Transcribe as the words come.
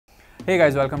Hey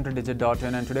guys, welcome to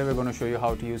Digit.in, and today we're going to show you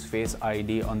how to use Face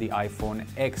ID on the iPhone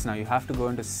X. Now you have to go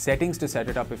into settings to set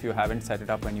it up if you haven't set it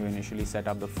up when you initially set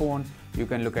up the phone. You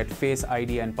can look at Face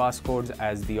ID and passcodes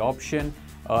as the option.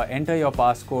 Enter your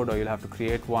passcode or you'll have to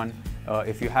create one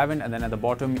if you haven't, and then at the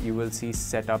bottom you will see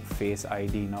Setup Face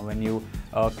ID. Now when you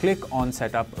click on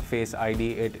Setup Face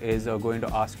ID, it is going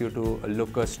to ask you to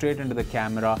look straight into the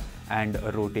camera and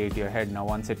rotate your head. Now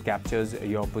once it captures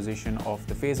your position of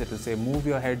the face, it will say move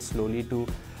your head slowly to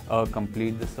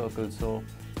complete the circle. So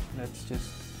let's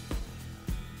just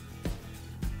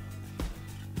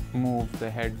move the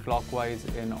head clockwise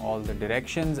in all the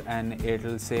directions and it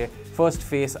will say first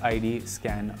Face ID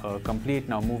scan complete.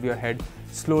 Now move your head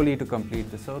slowly to complete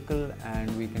the circle,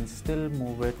 and we can still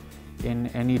move it in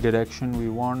any direction we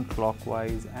want,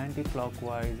 clockwise,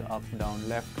 anti-clockwise, up, down,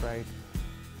 left, right.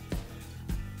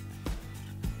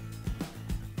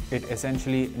 It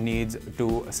essentially needs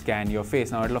to scan your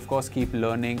face. Now it'll of course keep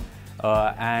learning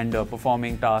and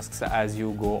performing tasks as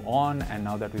you go on. And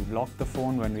now that we've locked the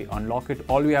phone, when we unlock it,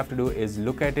 all we have to do is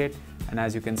look at it, and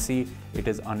as you can see, it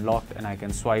is unlocked and I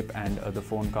can swipe and the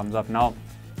phone comes up. Now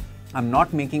I'm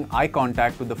not making eye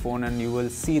contact with the phone, and you will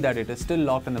see that it is still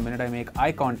locked, and the minute I make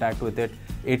eye contact with it,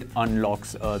 it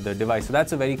unlocks the device. So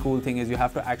that's a very cool thing, is you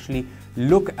have to actually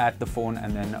look at the phone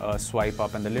and then swipe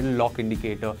up, and the little lock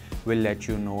indicator will let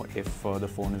you know if the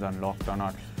phone is unlocked or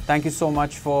not. Thank you so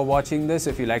much for watching this.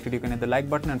 If you liked it, you can hit the like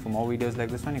button, and for more videos like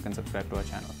this one, you can subscribe to our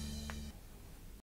channel.